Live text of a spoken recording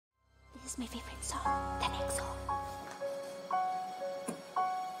is my favorite song, the next song.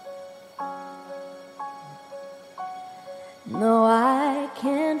 No, I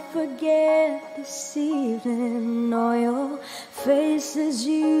can't forget this evening, nor your faces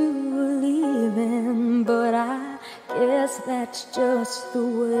you were leaving, but I guess that's just the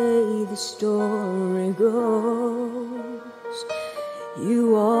way the story goes.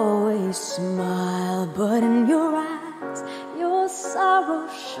 You always smile, but in your eyes your sorrow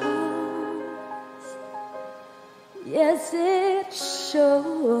shows. Yes, it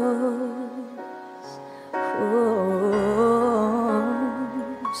shows.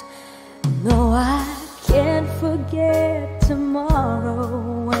 No, I can't forget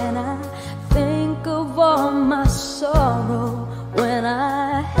tomorrow when I think of all my sorrow. When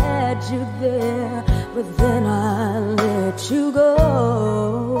I had you there, but then I let you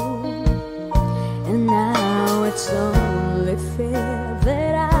go. And now it's only fair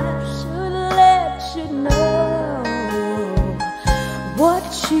that I should let you know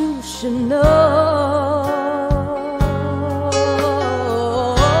what you should know.